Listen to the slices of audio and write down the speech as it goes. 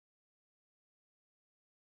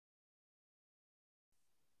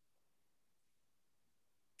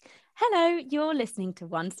Hello, you're listening to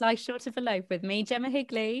One Slice Short of a Loaf with me, Gemma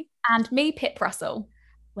Higley. And me, Pip Russell.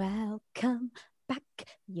 Welcome back,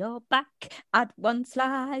 you're back at One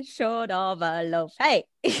Slice Short of a Loaf. Hey!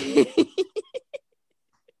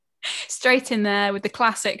 Straight in there with the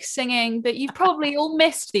classic singing that you've probably all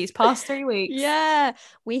missed these past 3 weeks. Yeah,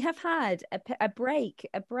 we have had a break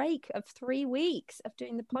of 3 weeks of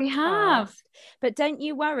doing the podcast. We have. But don't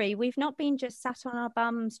you worry, we've not been just sat on our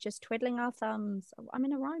bums, just twiddling our thumbs. I'm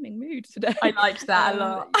in a rhyming mood today. I liked that a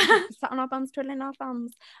lot. Sat on our bums, twiddling our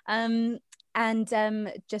thumbs. And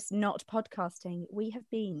just not podcasting. We have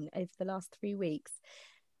been, over the last 3 weeks,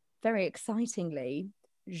 very excitingly,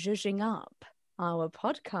 zhuzhing up our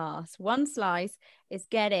podcast. One Slice is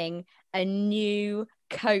getting a new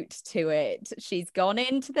coat to it. She's gone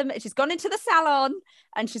into the salon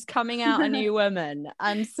and she's coming out a new woman.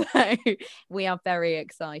 And so we are very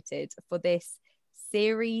excited for this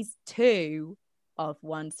series 2 of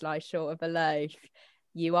One Slice Short of a Loaf.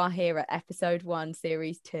 You are here at episode 1,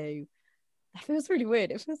 series 2. It feels really weird.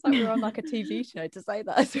 It feels like we're on like a TV show to say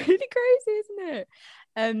that. It's really crazy, isn't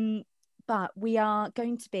it? But we are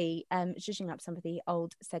going to be zhuzhing up some of the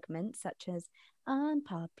old segments, such as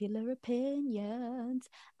unpopular opinions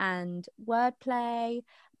and wordplay,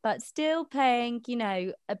 but still paying,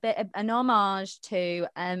 a bit of an homage to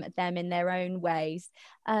them in their own ways.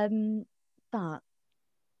 But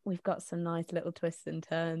we've got some nice little twists and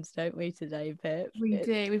turns, don't we, today, Pip? We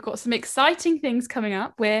do. We've got some exciting things coming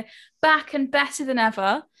up. We're back and better than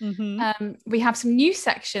ever. Mm-hmm. We have some new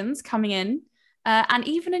sections coming in. And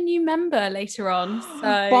even a new member later on. So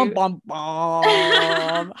bum, bum,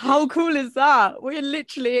 bum. How cool is that? We're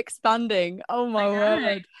literally expanding. Oh my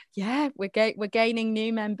word. Yeah, we're gaining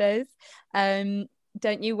new members. Don't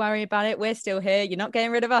you worry about it. We're still here. You're not getting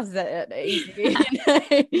rid of us.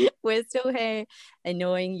 We're still here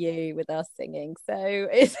annoying you with our singing. So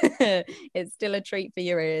it's still a treat for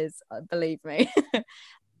your ears, believe me.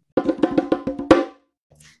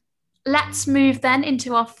 Let's move then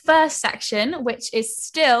into our first section, which is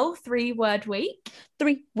still 3-word week.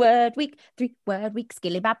 3-word week, 3-word week,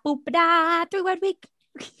 skilly bap boop da, 3-word week.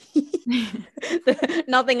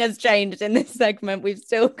 Nothing has changed in this segment. We've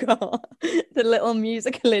still got the little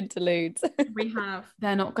musical interludes. We have.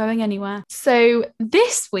 They're not going anywhere. So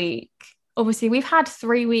this week, obviously, we've had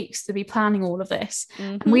 3 weeks to be planning all of this.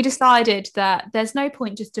 Mm-hmm. And we decided that there's no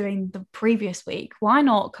point just doing the previous week. Why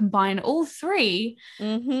not combine all 3,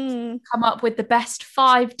 come up with the best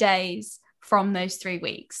 5 days from those 3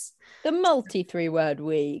 weeks? The multi 3-word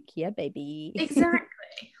week. Yeah, baby. Exactly.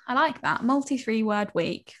 I like that. Multi 3-word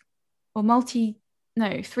week. Or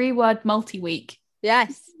 3-word multi-week.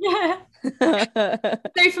 Yes. Yeah.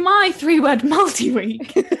 So for my 3-word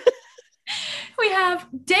multi-week, we have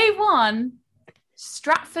day 1,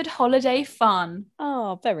 Stratford holiday fun.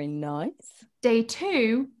 Oh, very nice. Day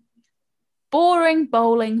 2, boring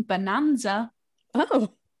bowling bonanza.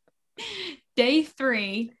 Oh. Day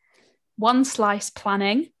 3, one slice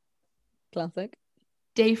planning. Classic.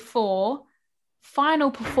 Day 4, final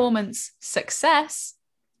performance success.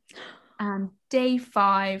 And day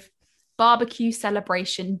 5, barbecue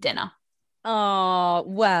celebration dinner. Oh,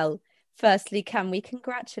 well. Firstly, can we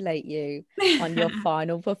congratulate you on your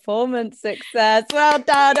final performance success? Well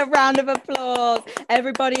done. A round of applause.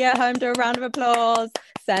 Everybody at home, do a round of applause.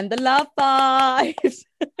 Send the love vibes.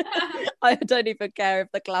 I don't even care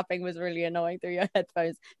if the clapping was really annoying through your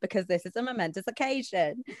headphones, because this is a momentous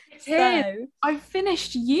occasion. I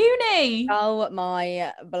finished uni. Oh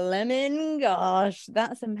my blimmin' gosh,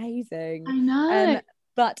 that's amazing. I know.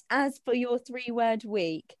 But as for your 3-word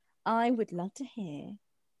week, I would love to hear.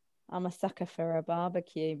 I'm a sucker for a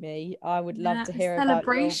barbecue, me. I would love to hear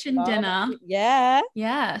celebration about dinner.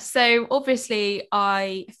 Yeah. So obviously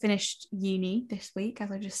I finished uni this week, as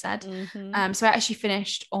I just said. So I actually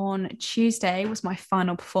finished on Tuesday, was my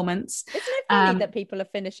final performance. Isn't it funny that people are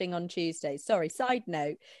finishing on Tuesdays? Sorry, side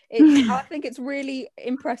note. I think it's really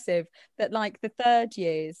impressive that like the third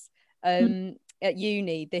years at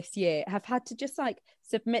uni this year have had to just like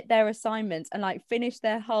submit their assignments and like finish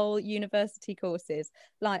their whole university courses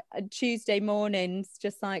like Tuesday mornings,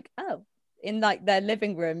 just like in like their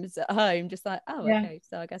living rooms at home, just like okay,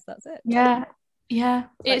 so I guess that's it. Yeah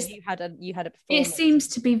It's like you had a performance. It seems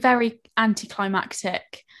to be very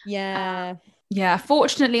anticlimactic.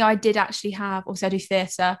 Fortunately I did actually have, obviously I do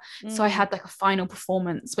theatre, so I had like a final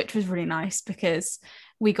performance, which was really nice because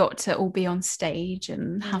we got to all be on stage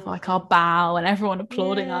and have like our bow and everyone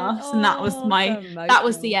applauding us, and that was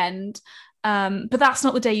the end. But that's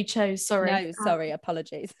not the day you chose. Sorry.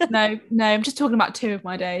 Apologies. no, I'm just talking about 2 of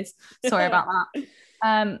my days. Sorry about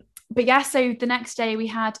that. But yeah, so the next day we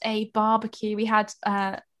had a barbecue. We had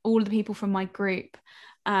all of the people from my group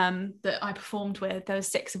that I performed with. There was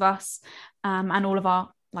 6 of us, and all of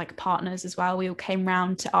our like partners as well. We all came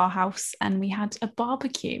round to our house and we had a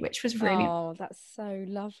barbecue, which was really. Oh, that's so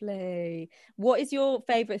lovely. What is your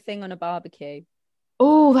favorite thing on a barbecue?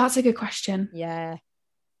 Oh, that's a good question. Yeah.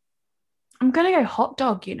 I'm gonna go hot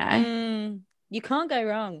dog, you know. You can't go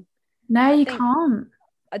wrong. No, you can't.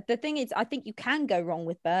 The thing is, I think you can go wrong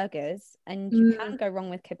with burgers and you can go wrong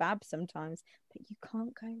with kebabs sometimes, but you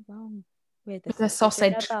can't go wrong with a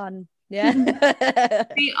sausage bun. Yeah.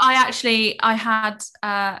 See, I had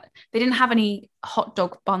they didn't have any hot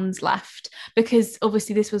dog buns left because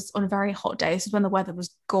obviously this was on a very hot day. This is when the weather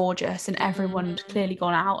was gorgeous and everyone had clearly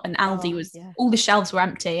gone out, and Aldi was all the shelves were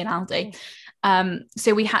empty in Aldi.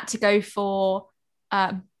 So we had to go for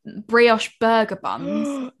brioche burger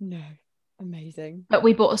buns. No. Amazing. But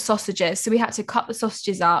we bought sausages, so we had to cut the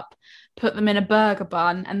sausages up, put them in a burger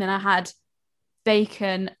bun, and then I had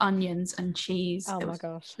bacon, onions, and cheese. Oh my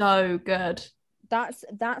gosh, so good. That's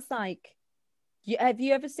like, have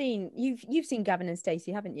you ever seen, you've seen Gavin and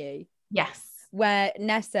Stacey, haven't you? Yes. Where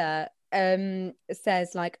Nessa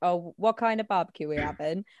says like, oh, what kind of barbecue are we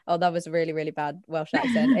having? Oh, that was a really, really bad Welsh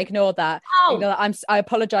accent. Ignore that. I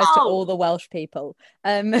apologize to all the Welsh people.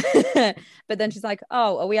 But then she's like,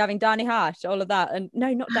 oh, are we having Danny Hash? All of that. And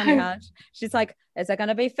no, not Danny Hash. She's like, is there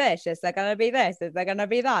gonna be fish? Is there gonna be this? Is there gonna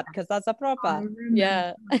be that? Because that's a proper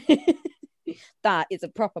that is a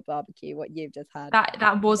proper barbecue, what you've just had.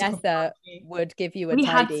 That was Nessa would give you a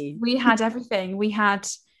tidy. We had everything. We had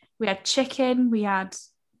chicken,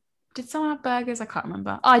 did someone have burgers? I can't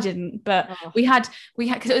remember. I didn't, but we had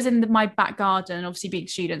because it was in my back garden. Obviously, being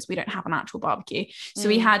students, we don't have an actual barbecue, so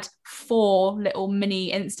we had 4 little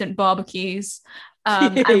mini instant barbecues,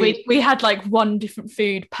 and we had like 1 different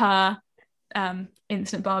food per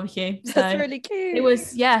instant barbecue. So that's really cute. It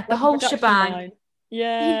was the whole shebang. Line.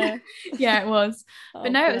 Yeah, it was.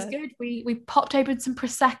 But no, it was good. We popped open some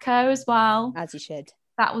prosecco as well, as you should.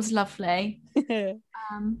 That was lovely.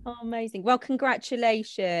 Amazing. Well,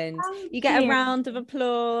 congratulations. You get a round of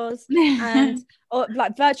applause and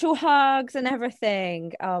like virtual hugs and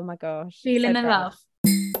everything. Oh my gosh. Feeling the love.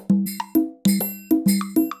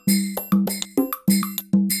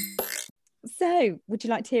 So, would you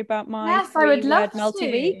like to hear about my I would love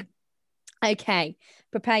multi-week? Okay,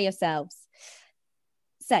 prepare yourselves.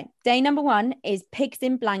 So, day number 1 is pigs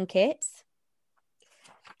in blankets.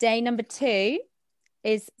 Day number 2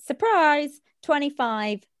 is surprise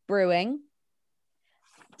 25 brewing.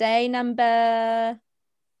 Day number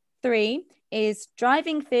 3 is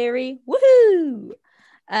driving theory. Woohoo!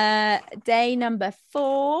 Day number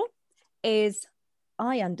 4 is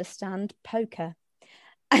I understand poker.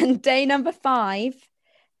 And day number 5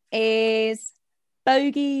 is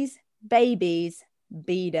bogeys, babies,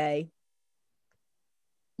 B-Day.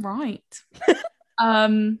 Right.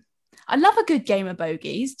 I love a good game of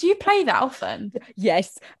bogeys. Do you play that often?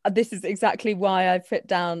 Yes. This is exactly why I put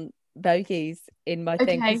down bogeys in my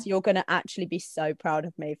thing, because you're going to actually be so proud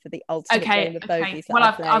of me for the ultimate game of bogeys. Well,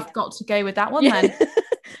 I've got to go with that one then.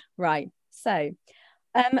 Right. So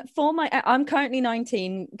I'm currently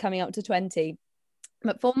 19, coming up to 20.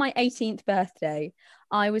 But for my 18th birthday,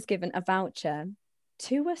 I was given a voucher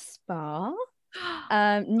to a spa.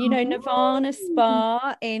 Nirvana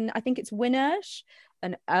Spa in, I think it's Winnersh.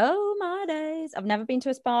 And oh my days, I've never been to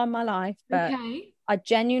a spa in my life, but I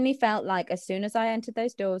genuinely felt like as soon as I entered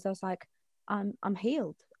those doors, I was like, I'm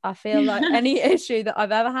healed. I feel like any issue that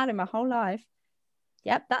I've ever had in my whole life,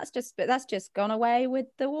 that's just gone away with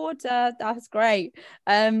the water. That's great.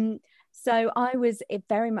 So I was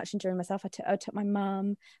very much enjoying myself. I took my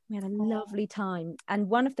mum. We had a lovely time. And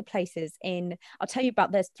one of the places I'll tell you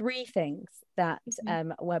about, there's 3 things that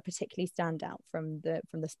were particularly standout from the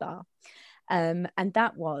spa. And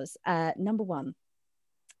that was number 1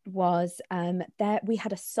 was there we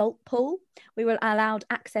had a salt pool. We were allowed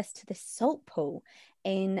access to this salt pool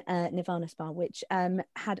in Nirvana Spa, which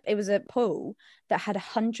it was a pool that had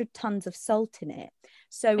 100 tons of salt in it.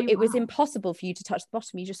 So it was impossible for you to touch the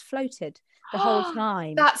bottom. You just floated the whole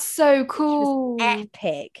time. That's so cool. Which was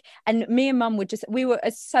epic. And me and mum we were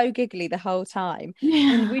so giggly the whole time.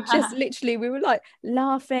 And we just literally, we were like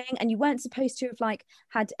laughing, and you weren't supposed to have like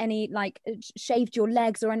had any like shaved your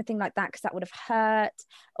legs or anything like that, because that would have hurt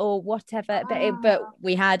or whatever. But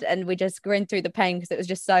we had, and we just grinned through the pain because it was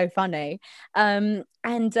just so funny. And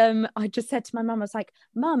I just said to my mum, I was like,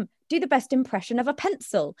 Mum, do the best impression of a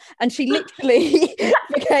pencil. And she literally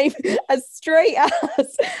became as straight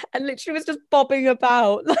as, and literally was just bobbing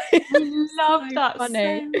about. I love that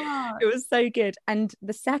funny. So much. It was so good. And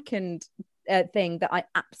the second thing that I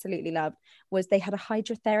absolutely loved was they had a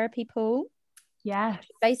hydrotherapy pool. Yeah.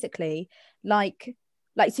 Basically, like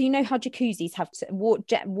so you know how jacuzzis have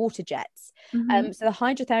water jets. Mm-hmm. So the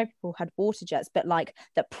hydrotherapy pool had water jets, but like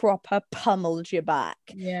that proper pummeled your back.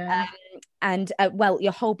 Yeah. And well,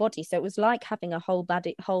 your whole body. So it was like having a whole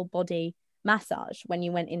body massage when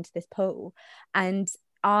you went into this pool. And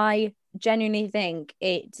I genuinely think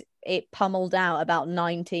it pummeled out about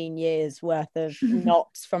 19 years worth of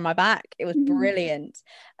knots from my back. It was brilliant.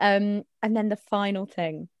 And then the final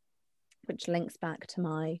thing, which links back to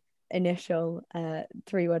my initial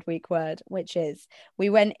 3-word week word, which is we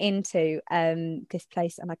went into this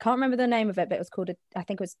place, and I can't remember the name of it, but it was called I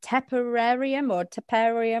think it was Teparium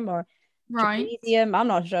or Right. trapezium, I'm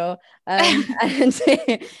not sure. And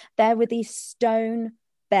there were these stone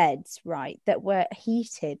beds, right, that were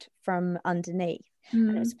heated from underneath.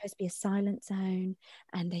 And it was supposed to be a silent zone,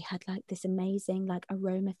 and they had like this amazing like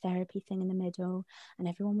aromatherapy thing in the middle, and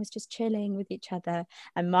everyone was just chilling with each other.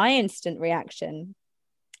 And my instant reaction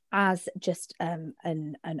as just an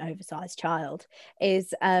oversized child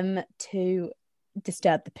is to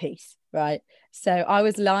disturb the peace, right? So I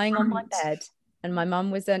was lying on my bed, and my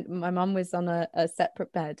mum was on a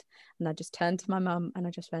separate bed, and I just turned to my mum and I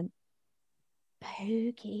just went,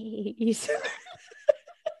 "Bogies."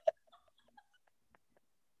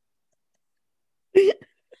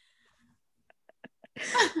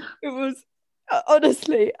 It was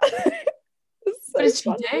honestly it was so What did she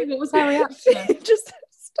funny. do? What was her reaction? She just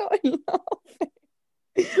started laughing,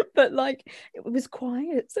 but like it was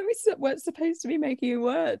quiet, so we weren't supposed to be making a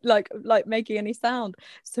word, like making any sound,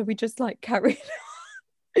 so we just like carried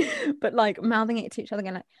on, but like mouthing it to each other,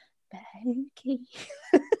 going like, "Bogey."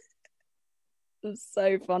 It was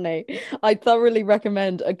so funny. I thoroughly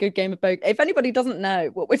recommend a good game of bogey. If anybody doesn't know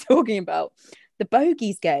what we're talking about, the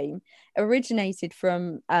Bogies game originated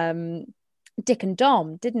from Dick and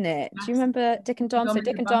Dom, didn't it? Yes. Do you remember Dick and Dom? So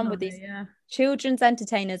Dick and Dom were these children's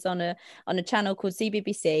entertainers on a channel called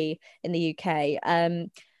CBBC in the UK.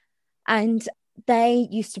 And they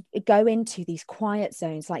used to go into these quiet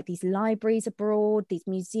zones, like these libraries abroad, these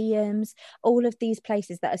museums, all of these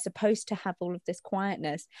places that are supposed to have all of this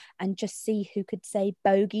quietness, and just see who could say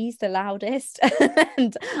bogies the loudest.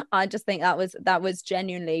 And I just think that was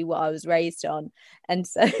genuinely what I was raised on. And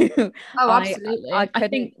so absolutely. I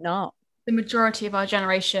couldn't not. The majority of our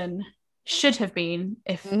generation should have been,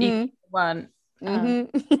 if even weren't.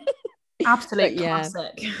 Absolute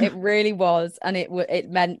classic. It really was, and it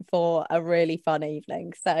meant for a really fun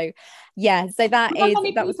evening. So so that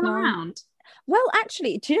was around. Well,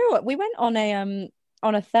 actually, do you know what, we went on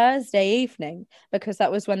a Thursday evening, because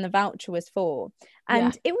that was when the voucher was for,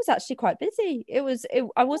 and it was actually quite busy.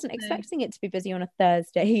 I wasn't expecting it to be busy on a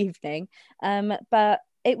Thursday evening, but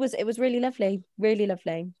it was really lovely, really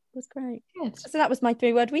lovely. It was great. Good. So that was my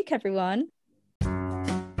 3-word week, everyone.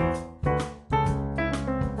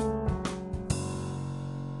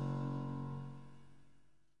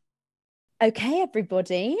 Okay,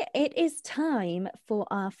 everybody, it is time for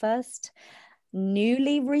our first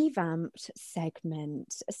newly revamped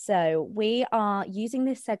segment. So we are using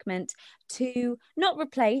this segment to not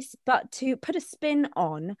replace, but to put a spin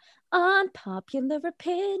on unpopular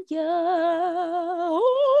opinions.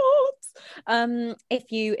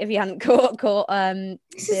 If you hadn't caught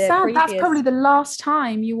this is sad. That's probably the last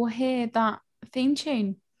time you will hear that theme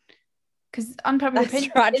tune, because unpopular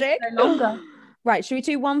opinion is no longer. Right, should we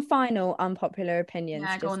do one final unpopular opinions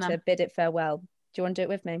just to bid it farewell? Do you want to do it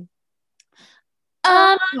with me?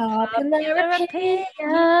 Unpopular opinions.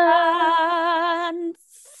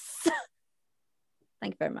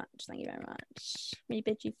 Thank you very much. Thank you very much. We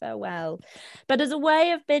bid you farewell. But as a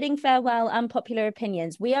way of bidding farewell unpopular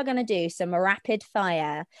opinions, we are going to do some rapid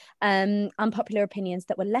fire unpopular opinions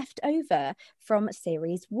that were left over from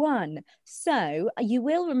series 1. So you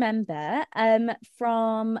will remember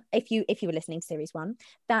from if you were listening to series 1,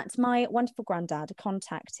 that my wonderful granddad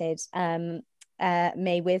contacted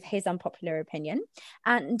me with his unpopular opinion,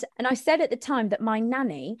 and I said at the time that my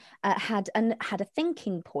nanny had a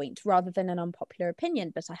thinking point rather than an unpopular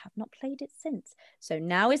opinion, but I have not played it since. So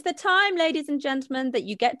now is the time, ladies and gentlemen, that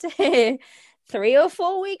you get to hear 3 or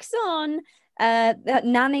 4 weeks on that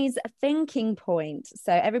nanny's thinking point.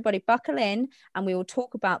 So everybody buckle in, and we will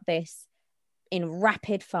talk about this in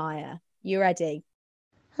rapid fire. You ready?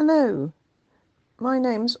 Hello. My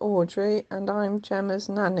name's Audrey, and I'm Gemma's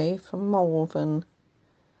nanny from Malvern.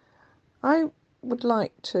 I would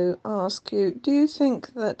like to ask you, do you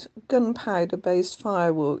think that gunpowder-based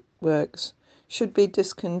fireworks should be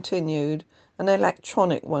discontinued and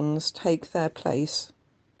electronic ones take their place?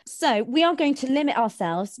 So we are going to limit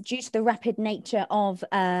ourselves, due to the rapid nature of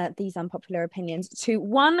these unpopular opinions, to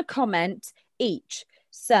one comment each.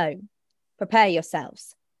 So Prepare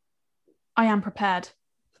yourselves. I am prepared.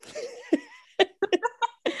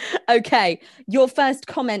 Okay, your first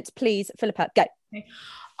comment, please, Philippa. Go.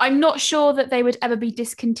 I'm not sure that they would ever be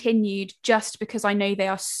discontinued, just because I know they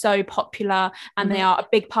are so popular and they are a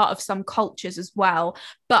big part of some cultures as well.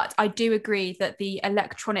 But I do agree that the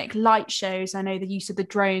electronic light shows, I know the use of the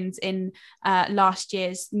drones in last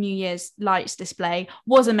year's New Year's lights display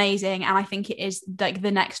was amazing. And I think it is like the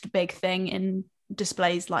next big thing in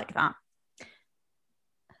displays like that.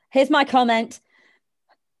 Here's my comment.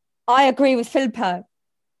 I agree with Philippa.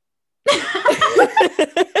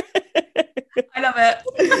 I love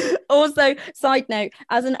it. Also, side note,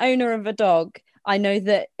 as an owner of a dog, I know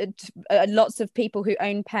that lots of people who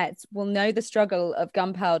own pets will know the struggle of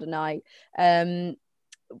gunpowder night, and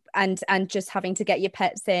just having to get your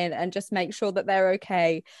pets in and just make sure that they're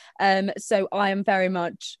okay. So I am very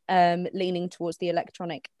much leaning towards the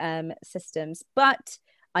electronic systems, but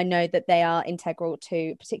I know that they are integral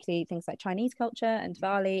to particularly things like Chinese culture and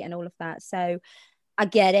Diwali and all of that. So I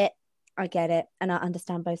get it, and I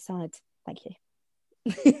understand both sides. Thank you.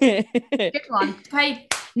 Good one. Okay,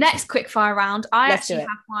 next quickfire round. Let's actually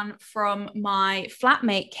have one from my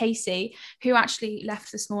flatmate Casey, who actually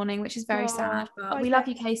left this morning, which is very sad, but we love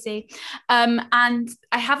you, Casey. And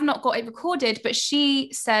I have not got it recorded, but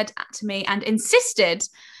she said to me and insisted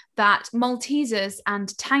that Maltesers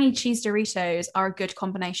and tangy cheese Doritos are a good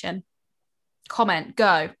combination. Comment,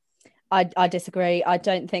 go. I disagree. I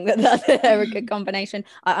don't think that they're a good combination.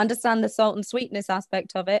 I understand the salt and sweetness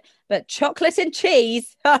aspect of it, but chocolate and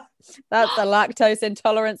cheese, that's a lactose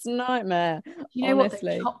intolerance nightmare. You know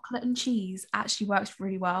honestly. What? Chocolate and cheese actually works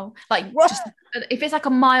really well. Like, just, if it's like a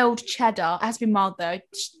mild cheddar, it has to be mild though.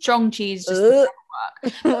 Strong cheese just doesn't work.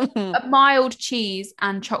 A mild cheese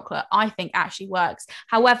and chocolate, I think, actually works.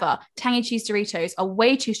 However, tangy cheese Doritos are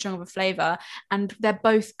way too strong of a flavor, and they're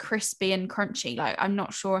both crispy and crunchy. Like, I'm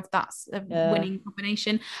not sure if that's a winning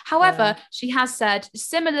combination. However, she has said,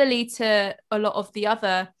 similarly to a lot of the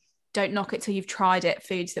other don't knock it till you've tried it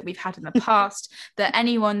foods that we've had in the past, that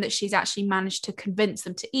anyone that she's actually managed to convince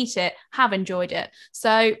them to eat it have enjoyed it.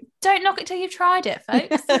 So don't knock it till you've tried it,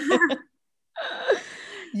 folks.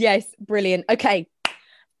 Yes, brilliant. Okay,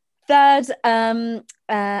 third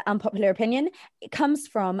unpopular opinion. It comes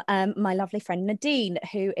from my lovely friend Nadine,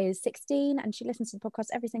 who is 16 and she listens to the podcast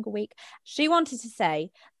every single week. She wanted to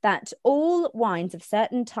say that all wines of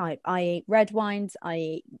certain type, i.e. red wines,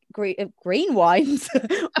 i.e. green wines,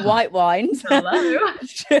 white wines,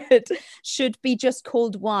 should be just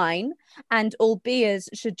called wine, and all beers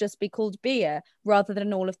should just be called beer, rather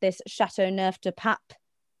than all of this Chateauneuf de Pape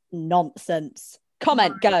nonsense.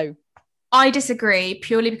 Comment, go. I disagree,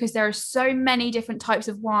 purely because there are so many different types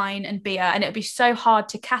of wine and beer, and it would be so hard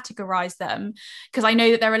to categorize them, because I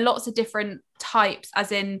know that there are lots of different types,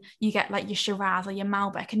 as in you get like your Shiraz or your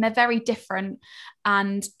Malbec, and they're very different.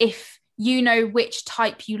 And if you know which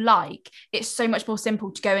type you like, it's so much more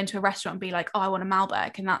simple to go into a restaurant and be like, oh, I want a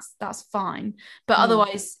Malbec, and that's fine. But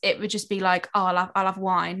otherwise it would just be like, oh, I'll have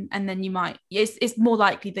wine, and then you might, it's more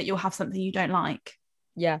likely that you'll have something you don't like.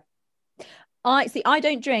 Yeah. I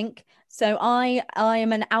don't drink, so I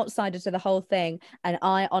am an outsider to the whole thing, and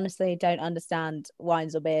I honestly don't understand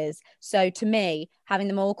wines or beers. So to me, having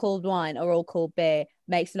them all called wine or all called beer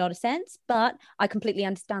makes a lot of sense, but I completely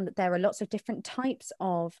understand that there are lots of different types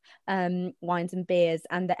of wines and beers,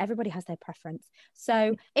 and that everybody has their preference.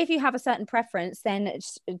 So if you have a certain preference, then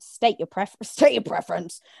state your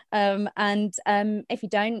preference. And if you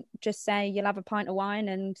don't, just say you'll have a pint of wine,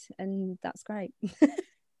 and that's great.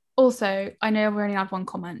 Also, I know we only had one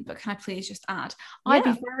comment, but can I please just add? Yeah. I'd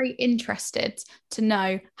be very interested to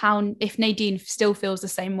know if Nadine still feels the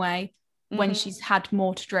same way when she's had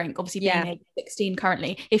more to drink. Obviously, being age 16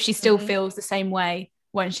 currently, if she still feels the same way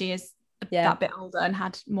when she is that bit older and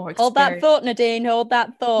had more experience. Hold that thought, Nadine. Hold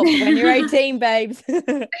that thought when you're 18, babes.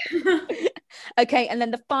 Okay, and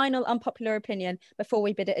then the final unpopular opinion before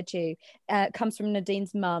we bid it adieu comes from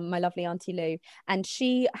Nadine's mum, my lovely Auntie Lou, and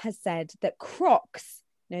she has said that Crocs,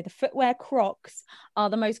 the footwear Crocs, are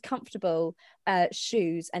the most comfortable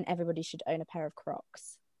shoes, and everybody should own a pair of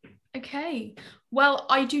Crocs. Okay, well,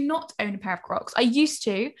 I do not own a pair of Crocs. I used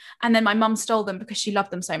to, and then my mum stole them because she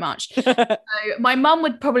loved them so much. So my mum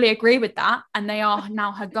would probably agree with that, and they are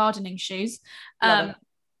now her gardening shoes.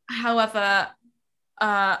 However,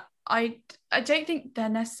 I don't think they're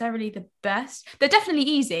necessarily the best. They're definitely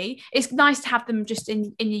easy. It's nice to have them just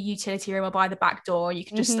in your utility room or by the back door. You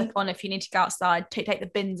can just slip on if you need to go outside, take the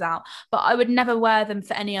bins out. But I would never wear them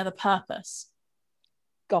for any other purpose.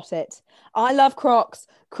 Got it. I love Crocs.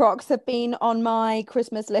 Crocs have been on my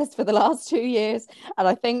Christmas list for the last 2 years. And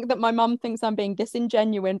I think that my mum thinks I'm being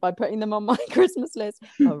disingenuine by putting them on my Christmas list.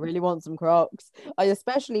 I really want some Crocs. I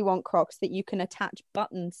especially want Crocs that you can attach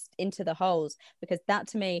buttons into the holes, because that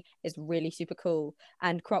to me is really super cool.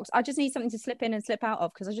 And Crocs, I just need something to slip in and slip out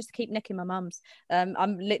of, because I just keep nicking my mum's.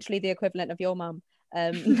 I'm literally the equivalent of your mum.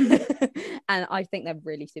 And I think they're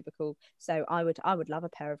really super cool, so I would love a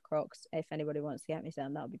pair of Crocs. If anybody wants to get me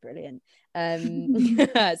some, that would be brilliant.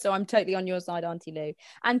 So I'm totally on your side, Auntie Lou.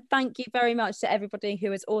 And thank you very much to everybody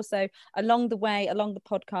who has also along the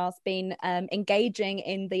podcast been engaging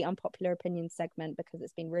in the unpopular opinion segment, because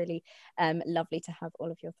it's been really lovely to have all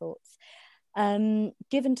of your thoughts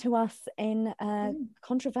given to us in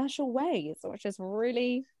controversial ways, which is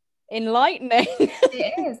really enlightening.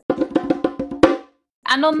 It is.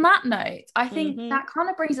 And on that note, I think that kind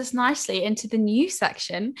of brings us nicely into the new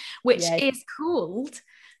section, which is called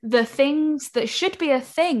The Things That Should Be a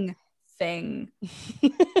Thing. So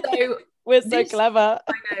we're so clever.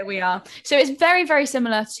 I know we are. So it's very, very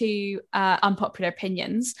similar to unpopular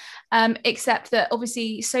opinions, except that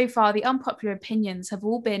obviously so far the unpopular opinions have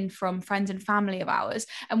all been from friends and family of ours,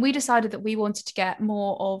 and we decided that we wanted to get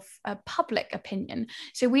more of a public opinion.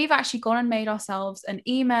 So we've actually gone and made ourselves an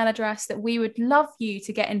email address that we would love you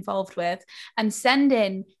to get involved with and send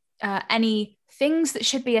in any things that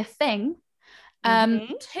should be a thing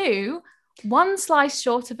to one slice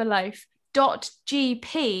short of a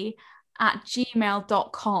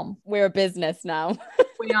loaf.gp@gmail.com. We're a business now.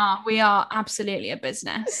 we are absolutely a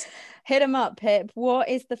business. Hit them up, Pip. What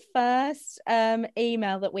is the first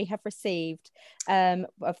email that we have received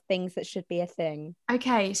of things that should be a thing?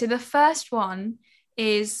 Okay, so the first one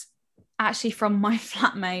is actually from my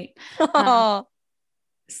flatmate.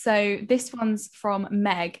 So this one's from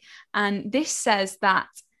Meg, and this says that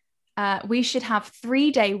we should have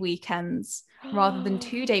 3-day weekends rather than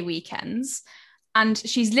 2-day weekends. And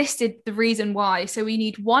she's listed the reason why. So we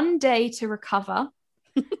need 1 day to recover,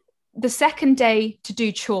 the second day to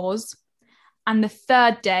do chores, and the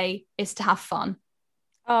third day is to have fun.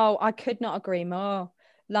 Oh, I could not agree more.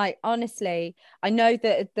 Like, honestly, I know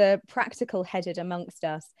that the practical headed amongst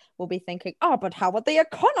us will be thinking, oh, but how would the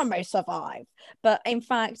economy survive? But in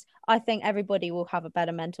fact, I think everybody will have a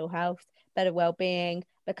better mental health, better well-being,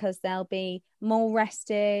 because they'll be more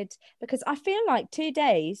rested. Because I feel like 2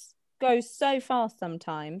 days goes so fast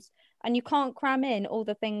sometimes, and you can't cram in all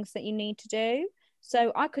the things that you need to do.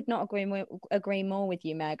 So I could not agree more with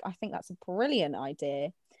you, Meg. I think that's a brilliant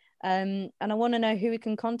idea. And I want to know who we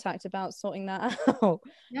can contact about sorting that out.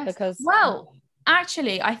 Yes. Because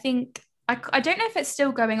actually, I think I don't know if it's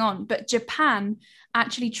still going on, but Japan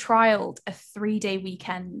actually trialed a 3-day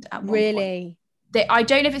weekend at one point. I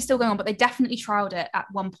don't know if it's still going on, but they definitely trialed it at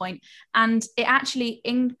one point, and it actually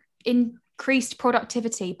increased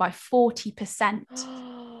productivity by 40%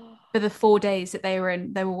 for the 4 days that they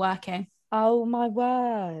were working. Oh my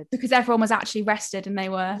word. Because everyone was actually rested and they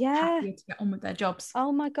were happy to get on with their jobs.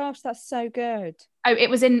 Oh my gosh, that's so good. Oh, it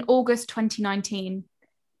was in August 2019.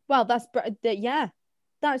 Well, that's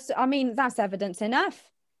evidence enough.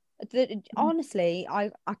 Honestly,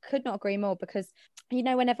 I could not agree more, because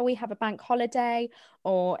whenever we have a bank holiday,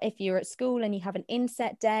 or if you're at school and you have an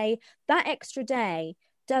inset day, that extra day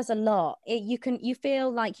does a lot. You feel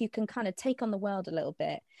like you can kind of take on the world a little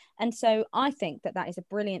bit. And so I think that is a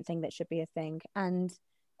brilliant thing that should be a thing, and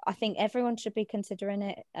I think everyone should be considering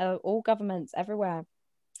it, all governments everywhere.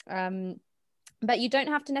 But you don't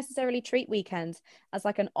have to necessarily treat weekends as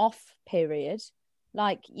like an off period.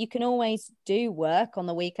 Like, you can always do work on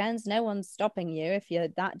the weekends. No one's stopping you if you're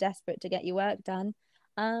that desperate to get your work done.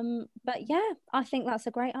 But yeah, I think that's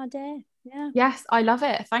a great idea. Yeah. Yes, I love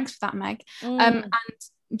it. Thanks for that, Meg. And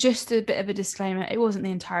just a bit of a disclaimer, it wasn't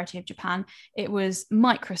the entirety of Japan. It was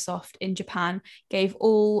Microsoft in Japan gave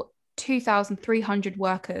all 2,300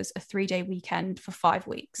 workers a 3-day weekend for 5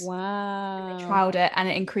 weeks. Wow. They trialed it, and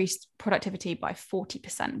it increased productivity by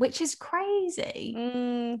 40%, which is crazy.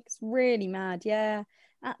 It's really mad. Yeah,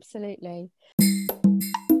 absolutely.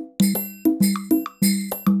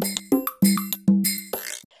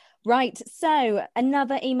 Right, so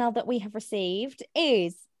another email that we have received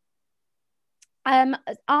is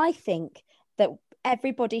I think that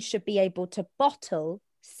everybody should be able to bottle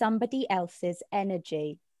somebody else's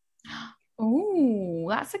energy. Oh,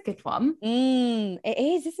 that's a good one. It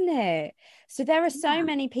is, isn't it? So there are so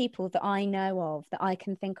many people that I know of, that I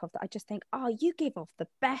can think of, that I just think, oh, you give off the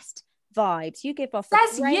best vibes. You give off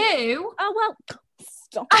Says you. Oh, well,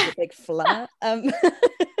 stop it, big flirt.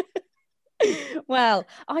 Well,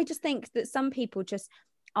 I just think that some people just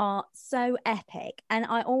are so epic, and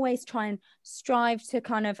I always try and strive to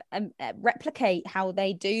kind of replicate how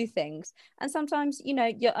they do things. And sometimes, you know,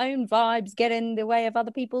 your own vibes get in the way of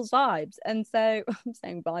other people's vibes, and so I'm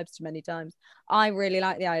saying vibes too many times. I really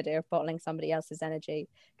like the idea of bottling somebody else's energy,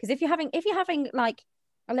 because if you're having like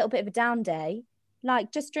a little bit of a down day,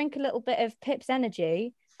 like just drink a little bit of Pip's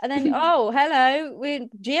energy, and then oh hello, we're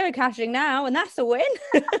geocaching now, and that's a win.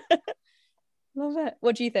 Love it.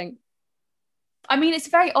 What do you think? I mean, it's a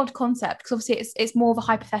very odd concept because obviously it's more of a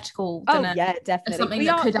hypothetical than definitely something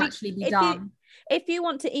that could actually be done. If you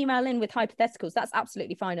want to email in with hypotheticals, that's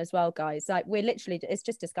absolutely fine as well, guys. Like, we're literally, it's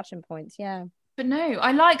just discussion points. Yeah. But no,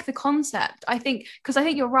 I like the concept. I think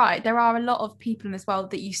you're right. There are a lot of people in this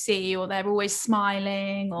world that you see, or they're always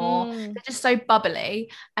smiling, or they're just so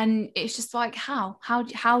bubbly, and it's just like, how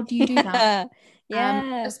do you do that?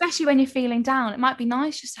 Yeah. Especially when you're feeling down, it might be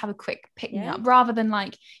nice just to have a quick pick me up, rather than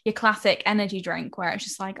like your classic energy drink where it's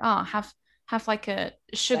just like, oh, have like a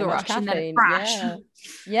sugar rush caffeine, and then a crash.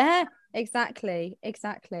 Yeah, exactly.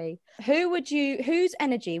 Whose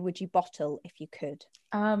energy would you bottle if you could?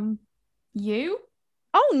 You?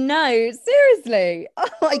 Oh no, seriously. Oh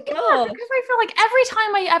my God. Because I feel like every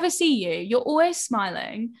time I ever see you, you're always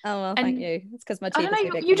smiling. Oh well, thank you. It's because my teeth. I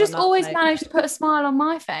don't know, you just always manage to put a smile on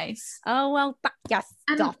my face. Oh well, yes,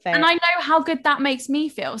 stop it. And I know how good that makes me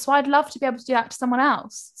feel. So I'd love to be able to do that to someone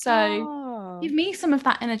else. So give me some of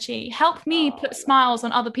that energy. Help me put smiles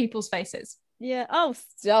on other people's faces. Yeah. Oh,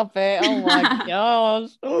 stop it. Oh my gosh.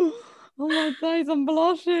 Oh my days, I'm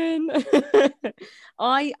blushing.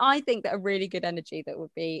 I think that a really good energy that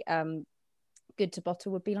would be good to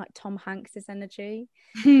bottle would be like Tom Hanks's energy,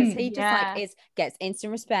 because he just gets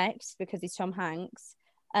instant respect because he's Tom Hanks,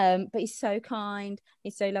 but he's so kind,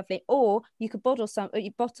 he's so lovely. Or you could bottle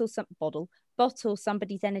somebody's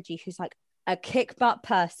energy who's like a kick butt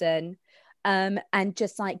person, and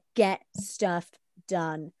just like get stuff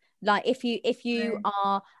done. Like if you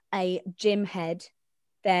are a gym head,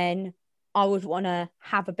 then I would want to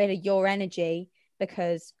have a bit of your energy,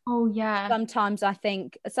 because sometimes I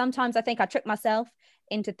think I trick myself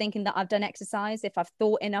into thinking that I've done exercise if I've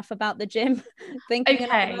thought enough about the gym. Thinking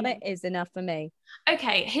enough about it is enough for me.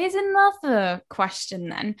 Okay, here's another question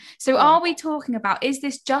then. So are we talking about, is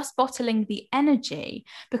this just bottling the energy?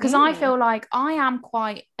 Because I feel like I am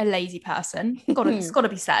quite a lazy person. It's got to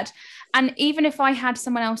be said. And even if I had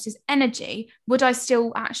someone else's energy, would I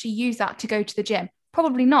still actually use that to go to the gym?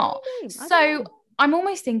 Probably not. So I'm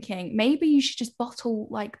almost thinking maybe you should just bottle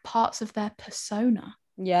like parts of their persona.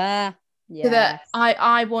 Yeah. So that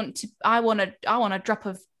I want a drop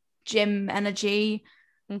of gym energy.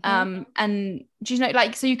 And do you know,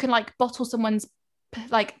 like, so you can like bottle someone's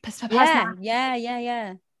like personality.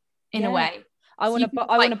 Yeah. In a way. I want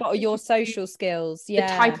to bottle your social skills. Yeah.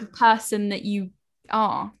 The type of person that you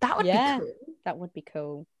are. That would be cool. That would be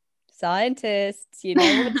cool. Scientists, you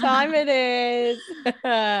know what time it is.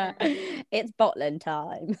 It's bottling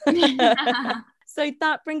time. So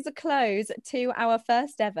that brings a close to our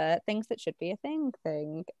first ever Things That Should Be a thing.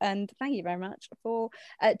 And thank you very much for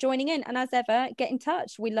joining in. And as ever, get in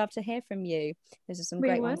touch. We love to hear from you. Those are some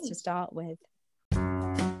great ones to start with.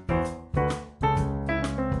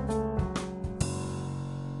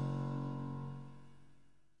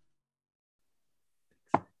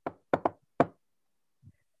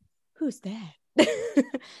 Who's there?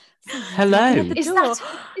 Hello. Is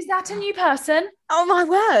that a new person? Oh my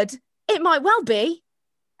word. It might well be.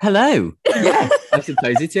 Hello. Yes, I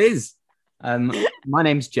suppose it is. My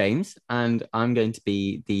name's James, and I'm going to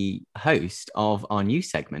be the host of our new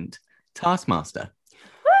segment, Taskmaster.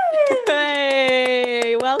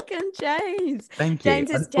 Hey, welcome, James. Thank you. James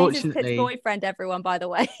is Pip's boyfriend, everyone, by the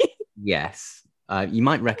way. Yes. You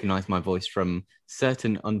might recognise my voice from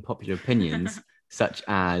certain unpopular opinions, such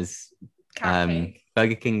as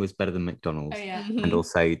Burger King was better than McDonald's, and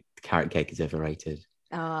also carrot cake is overrated.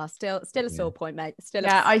 Still a sore point, mate.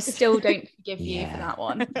 I still don't forgive you for that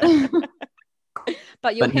one.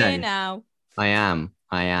 But you're here now. I am.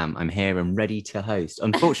 I'm here and ready to host.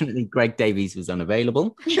 Unfortunately, Greg Davies was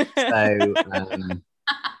unavailable, so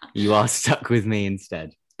you are stuck with me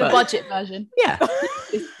instead. The budget version. Yeah.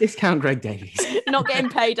 Discount Greg Davies. Not getting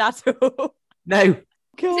paid at all. No.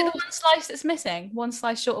 God. Is it the one slice that's missing? One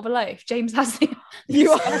slice short of a loaf? James has the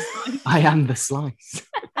you are. I am the slice.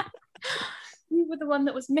 You were the one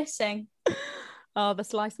that was missing. Oh, the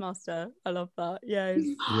slice master. I love that. Yes.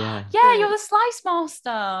 Yeah, you're the slice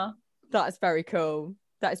master. That is very cool.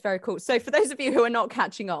 So for those of you who are not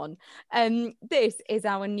catching on, this is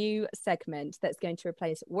our new segment that's going to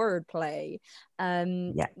replace wordplay,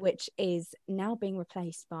 which is now being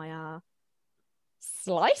replaced by our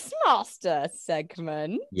Slice Master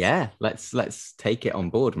segment. Yeah, let's take it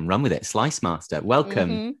on board and run with it. Slice Master,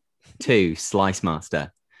 welcome to Slice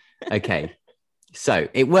Master. Okay, so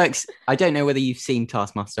it works. I don't know whether you've seen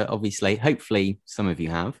Taskmaster, obviously. Hopefully some of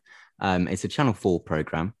you have. It's a Channel 4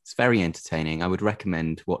 program. It's very entertaining. I would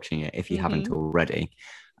recommend watching it if you haven't already.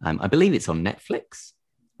 I believe it's on Netflix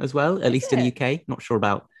as well, at least in the UK. Not sure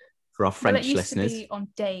about for our French listeners. It used to be on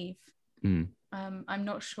Dave. I'm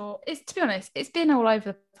not sure. It's, to be honest, it's been all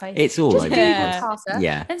over the place. It's all over the place.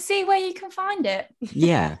 Taskmaster and see where you can find it.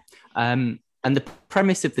 Yeah. And the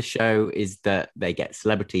premise of the show is that they get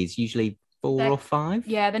celebrities, usually 4 or 5.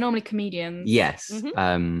 Yeah, they're normally comedians. Yes.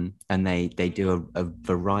 And they do a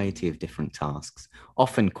variety of different tasks,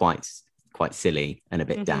 often quite silly and a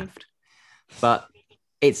bit daft. But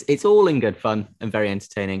it's all in good fun and very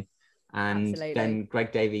entertaining. And then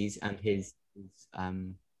Greg Davies and his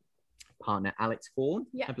partner Alex Horne,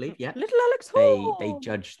 I believe. Yeah. Little Alex Horne. They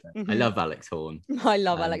judge them. I love Alex Horne. I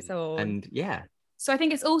love Alex Horne. And yeah. So I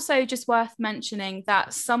think it's also just worth mentioning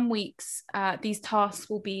that some weeks these tasks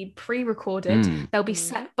will be pre-recorded. They'll be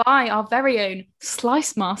set by our very own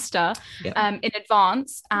Slice Master in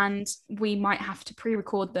advance, and we might have to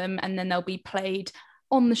pre-record them, and then they'll be played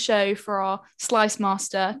on the show for our Slice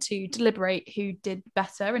Master to deliberate who did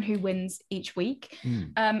better and who wins each week.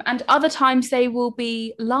 And other times they will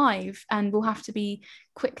be live, and we'll have to be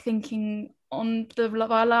quick thinking on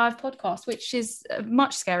our live podcast, which is a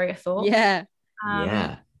much scarier thought.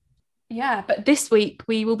 But this week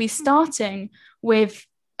we will be starting with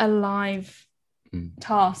a live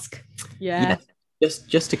task.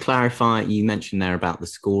 Just to clarify, you mentioned there about the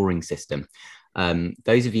scoring system.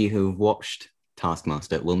 Those of you who have watched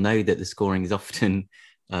Taskmaster will know that the scoring is often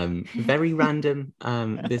very random.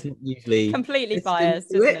 There's not usually completely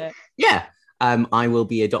biased, isn't it? Yeah. I will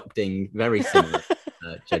be adopting very similar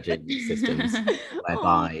judging systems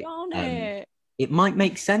whereby it might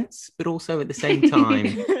make sense, but also at the same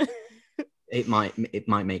time it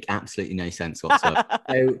might make absolutely no sense whatsoever.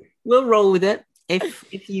 So we'll roll with it.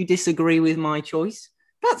 If you disagree with my choice,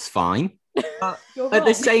 that's fine. But at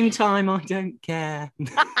the same time, I don't care.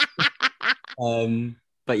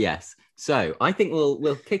 But yes, so I think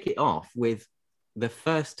we'll kick it off with the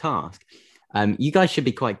first task. You guys should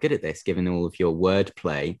be quite good at this, given all of your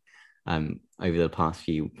wordplay over the past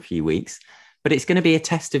few weeks. But it's going to be a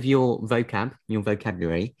test of your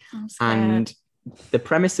vocabulary, and the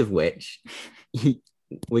premise of which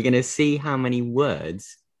we're going to see how many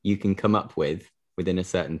words you can come up with within a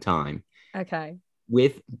certain time. Okay.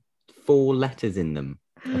 With 4 letters in them.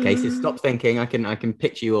 Okay, so stop thinking. I can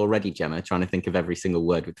picture you already, Gemma, trying to think of every single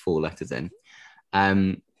word with 4 letters in.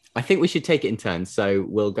 I think we should take it in turns. So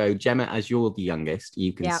we'll go, Gemma, as you're the youngest,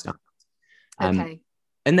 you can start. Okay.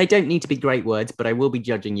 And they don't need to be great words, but I will be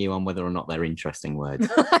judging you on whether or not they're interesting words.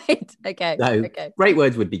 Right. Okay. So great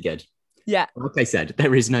words would be good. Yeah. Like I said,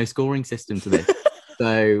 there is no scoring system to this.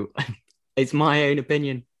 So it's my own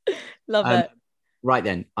opinion. Love it. Right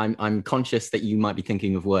then, I'm conscious that you might be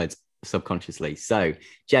thinking of words subconsciously. So,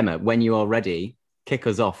 Gemma, when you are ready, kick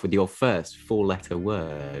us off with your first 4-letter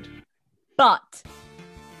word. Butt.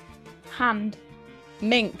 Hand.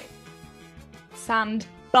 Mink. Sand.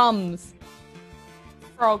 Bums.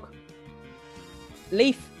 Frog.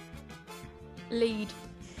 Leaf. Lead.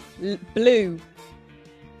 Blue.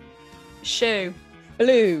 Shoe.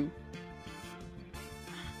 Blue.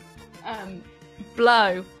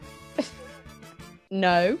 Blow.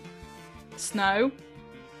 No. Snow.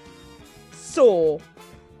 Saw.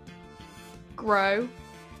 Grow.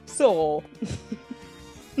 Saw.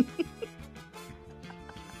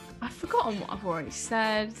 I've forgotten what I've already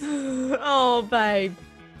said. Oh, babe.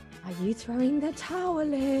 Are you throwing the towel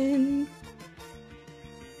in?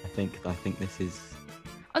 I think this is...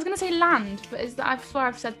 I was going to say land, but I swear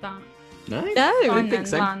I've said that. No, No. I don't think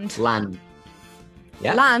so. Land.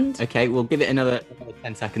 Yeah. Land. Okay, we'll give it another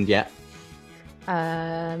 10 seconds yet.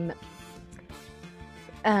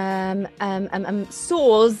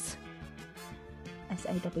 Saws.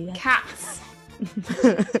 S-A-W-S. Cats.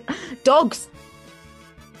 Dogs.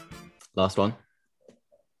 Last one.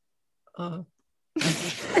 Oh.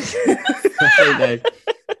 I don't know.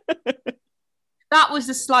 That was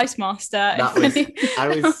the Slice Master. That was.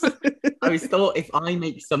 I was thought if I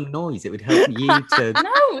make some noise, it would help you to.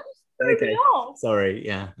 No. Okay. Sorry.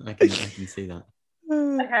 Yeah, I can see that.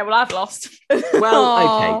 Okay. Well, I've lost.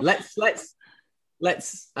 Well, okay.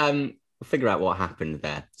 Let's figure out what happened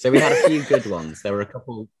there. So we had a few good ones. There were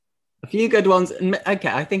a few good ones. And okay,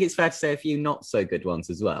 I think it's fair to say a few not so good ones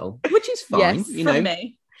as well, which is fine. Yes, you know,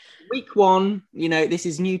 me. Week 1, you know, this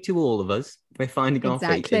is new to all of us. We're finding our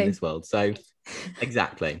feet in this world. So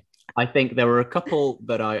exactly. I think there were a couple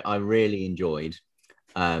that I really enjoyed.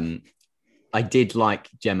 I did like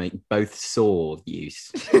Gemma both sore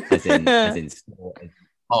use, as in sore.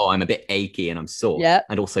 Oh, I'm a bit achy and I'm sore. Yeah.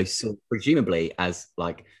 And also sore, presumably as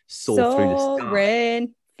like sore through the sky.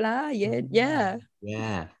 Soaring, flying. Yeah.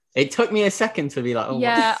 Yeah. It took me a second to be like, oh,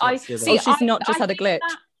 yeah, she's not just had a glitch.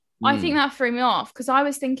 I think that threw me off because I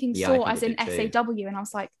was thinking Yeah, sore I as think in it did too. SAW, and I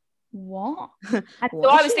was like, what? And What so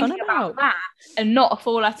I is was she on thinking about about? that and not a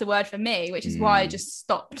four-letter word for me, which is why I just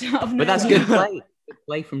stopped. But that's good play. Good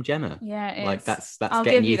play from Gemma. Yeah, it like is. that's I'll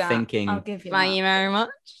getting give you that. thinking. I'll give you Thank you very much.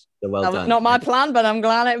 So well That was done. not my plan, but I'm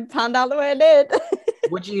glad it panned out the way it did.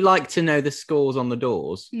 Would you like to know the scores on the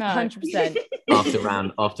doors? No. 100%.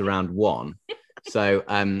 after round one? So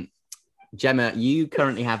Gemma, you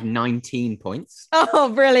currently have 19 points. Oh,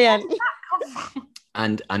 brilliant.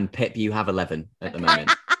 And Pip, you have 11 at the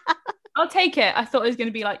moment. I'll take it. I thought it was going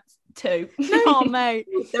to be like 2. Oh, mate.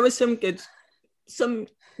 There was some good, some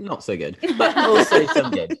not so good, but also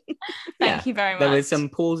some good. Thank you very much. There were some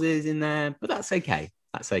pauses in there, but that's okay.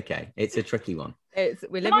 That's okay. It's a tricky one.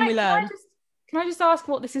 We live and we learn. Can I just ask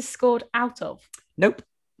what this is scored out of? Nope.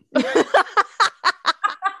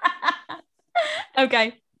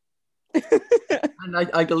 Okay. And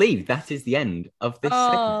I believe that is the end of this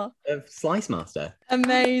segment of Slice Master.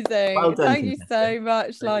 Amazing. Well done, Thank you so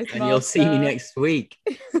much, Slice Master. And you'll see me next week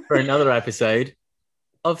for another episode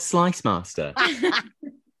of Slice Master.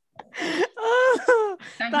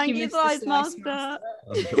 Thank you, Slice Master.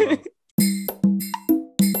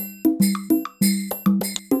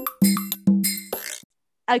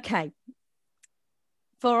 Okay.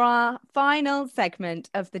 For our final segment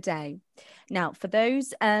of the day. Now, for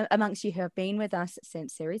those amongst you who have been with us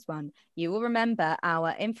since series 1, you will remember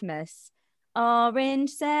our infamous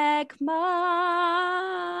orange segment,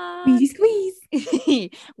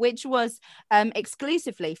 which was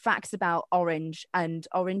exclusively facts about orange and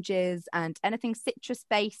oranges and anything citrus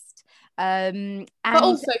based. But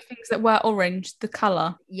also things that were orange, the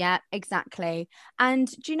colour. Yeah, exactly.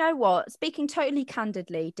 And do you know what? Speaking totally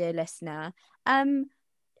candidly, dear listener,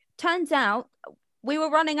 turns out we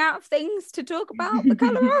were running out of things to talk about the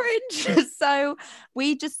colour orange. So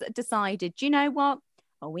we just decided, do you know what?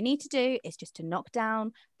 All we need to do is just to knock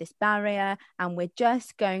down this barrier, and we're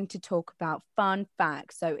just going to talk about fun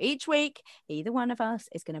facts. So each week, either one of us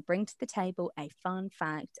is going to bring to the table a fun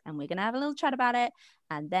fact, and we're going to have a little chat about it,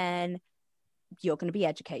 and then you're going to be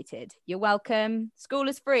educated. You're welcome. School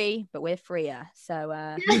is free, but we're freer.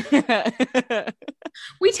 So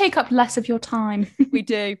we take up less of your time. We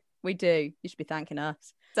do. You should be thanking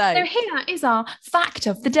us. So here is our fact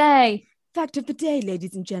of the day. Fact of the day,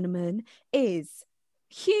 ladies and gentlemen, is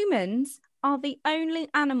humans are the only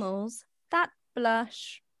animals that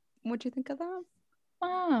blush. What do you think of that?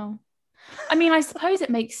 Wow. I mean, I suppose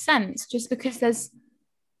it makes sense just because there's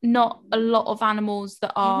not a lot of animals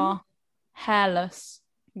that are hairless.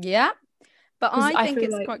 Yeah. But I think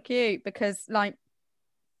it's like quite cute because, like,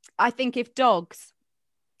 I think if dogs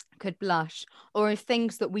could blush, or if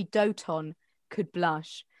things that we dote on could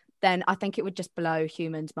blush, then I think it would just blow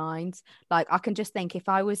humans' minds. Like, I can just think if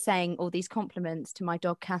I was saying all these compliments to my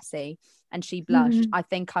dog Cassie and she blushed, I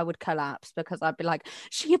think I would collapse because I'd be like,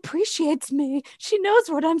 she appreciates me. She knows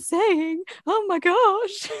what I'm saying. Oh my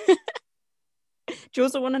gosh. Do you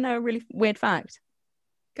also want to know a really weird fact?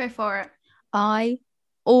 Go for it. I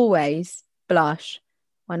always blush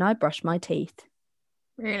when I brush my teeth.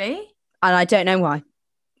 Really? And I don't know why.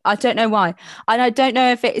 And I don't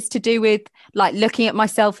know if it's to do with like looking at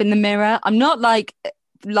myself in the mirror. I'm not like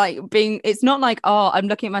being, it's not like, oh, I'm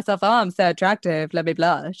looking at myself, oh, I'm so attractive, let me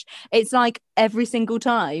blush. It's like every single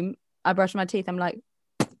time I brush my teeth, I'm like,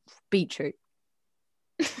 beetroot.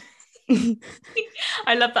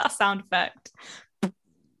 I love that sound effect.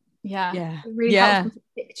 Yeah. It really helps me to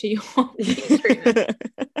picture your beetroot.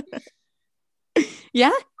 Yeah,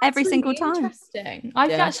 That's every really single time. Interesting. I've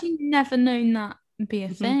actually never known that be a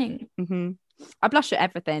thing. I blush at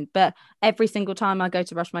everything, but every single time I go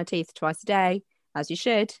to brush my teeth twice a day, as you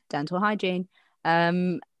should, dental hygiene,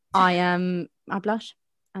 I blush.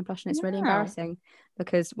 And it's really embarrassing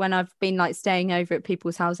because when I've been like staying over at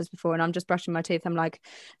people's houses before and I'm just brushing my teeth, I'm like,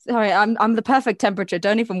 sorry, I'm the perfect temperature,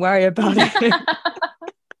 don't even worry about it.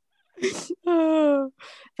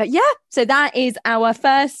 But yeah, so that is our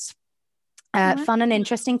first fun and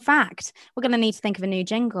interesting fact. We're going to need to think of a new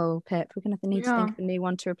jingle, Pip. We're going to need to think of a new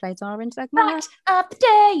one to replace Orange segment. Fact of the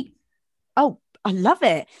day. Oh, I love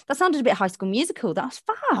it. That sounded a bit High School Musical. That was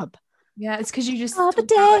fab. Yeah, it's because you just of the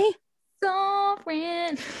day.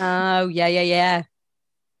 Sovereign. Oh, yeah.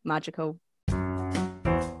 Magical.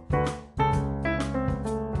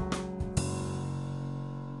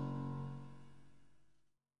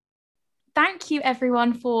 thank you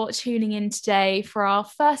everyone for tuning in today for our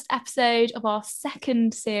first episode of our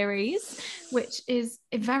second series, which is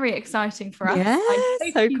very exciting for us. Yeah, I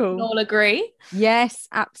hope so you cool. can all agree. Yes,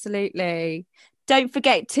 absolutely. Don't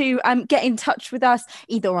forget to get in touch with us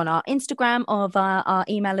either on our Instagram or via our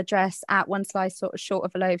email address at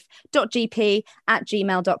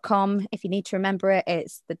onesliceshortofaloaf.gp@gmail.com. If you need to remember it,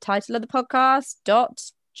 it's the title of the podcast,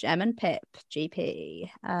 Gem and Pip GP.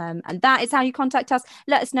 And that is how you contact us.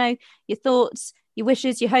 Let us know your thoughts, your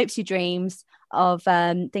wishes, your hopes, your dreams of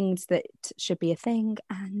things that should be a thing.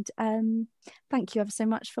 And thank you ever so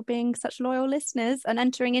much for being such loyal listeners and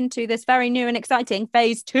entering into this very new and exciting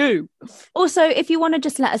phase 2. Also, if you want to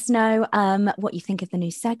just let us know what you think of the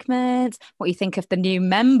new segments, what you think of the new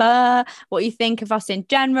member, what you think of us in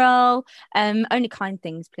general, only kind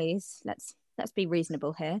things, please. Let's be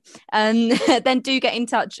reasonable here. Then do get in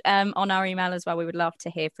touch on our email as well. We would love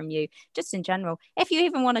to hear from you just in general. If you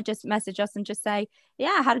even want to just message us and just say,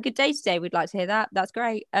 yeah, I had a good day today, we'd like to hear that. That's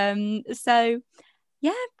great. So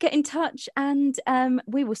yeah, get in touch and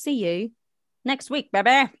we will see you next week,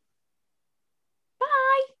 baby.